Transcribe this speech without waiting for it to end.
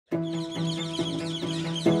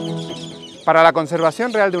Para la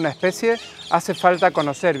conservación real de una especie hace falta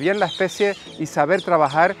conocer bien la especie y saber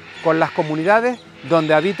trabajar con las comunidades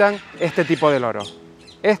donde habitan este tipo de loro.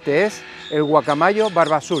 Este es el guacamayo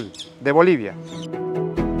barba azul de Bolivia.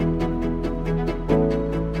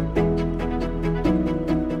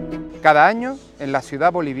 Cada año, en la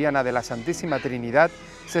ciudad boliviana de la Santísima Trinidad,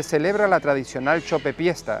 se celebra la tradicional chope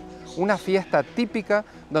fiesta, una fiesta típica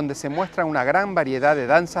donde se muestra una gran variedad de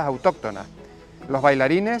danzas autóctonas. Los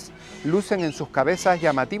bailarines lucen en sus cabezas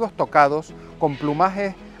llamativos tocados con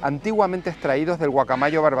plumajes antiguamente extraídos del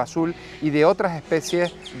guacamayo barba azul y de otras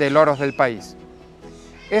especies de loros del país.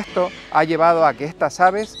 Esto ha llevado a que estas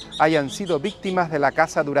aves hayan sido víctimas de la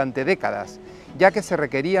caza durante décadas, ya que se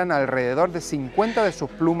requerían alrededor de 50 de sus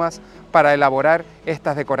plumas para elaborar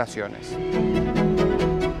estas decoraciones.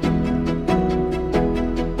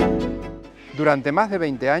 Durante más de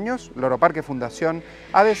 20 años, Loro Parque Fundación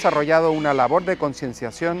ha desarrollado una labor de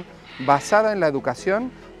concienciación basada en la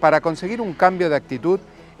educación para conseguir un cambio de actitud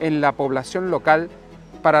en la población local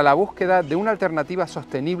para la búsqueda de una alternativa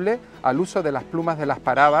sostenible al uso de las plumas de las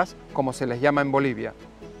parabas, como se les llama en Bolivia.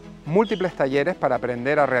 Múltiples talleres para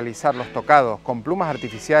aprender a realizar los tocados con plumas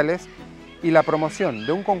artificiales y la promoción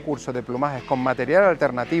de un concurso de plumajes con material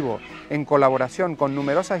alternativo en colaboración con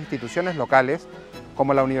numerosas instituciones locales,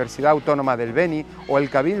 como la Universidad Autónoma del Beni o el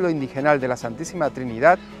Cabildo Indigenal de la Santísima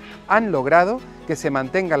Trinidad, han logrado que se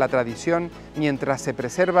mantenga la tradición mientras se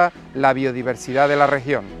preserva la biodiversidad de la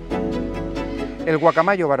región. El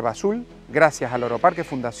guacamayo barba azul, gracias a Loro Parque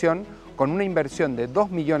Fundación, con una inversión de $2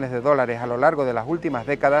 millones a lo largo de las últimas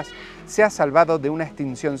décadas, se ha salvado de una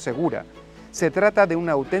extinción segura. Se trata de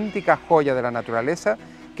una auténtica joya de la naturaleza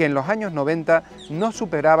que en los años 90 no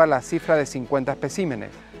superaba la cifra de 50 especímenes.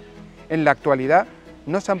 En la actualidad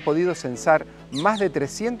no se han podido censar más de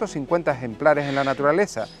 350 ejemplares en la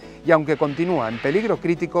naturaleza y aunque continúa en peligro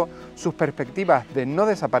crítico, sus perspectivas de no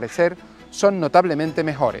desaparecer son notablemente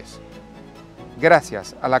mejores.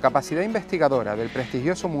 Gracias a la capacidad investigadora del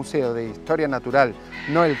prestigioso Museo de Historia Natural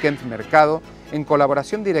Noel Kempf Mercado, en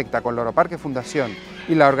colaboración directa con Loro Parque Fundación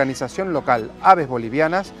y la organización local Aves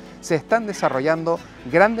Bolivianas, se están desarrollando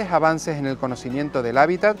grandes avances en el conocimiento del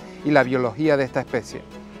hábitat y la biología de esta especie.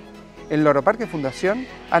 En Loro Parque Fundación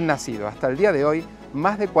han nacido hasta el día de hoy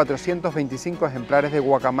más de 425 ejemplares de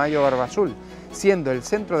guacamayo barba azul, siendo el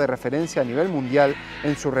centro de referencia a nivel mundial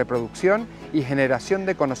en su reproducción y generación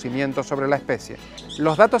de conocimiento sobre la especie.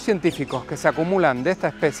 Los datos científicos que se acumulan de esta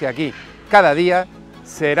especie aquí cada día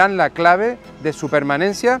serán la clave de su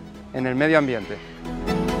permanencia en el medio ambiente.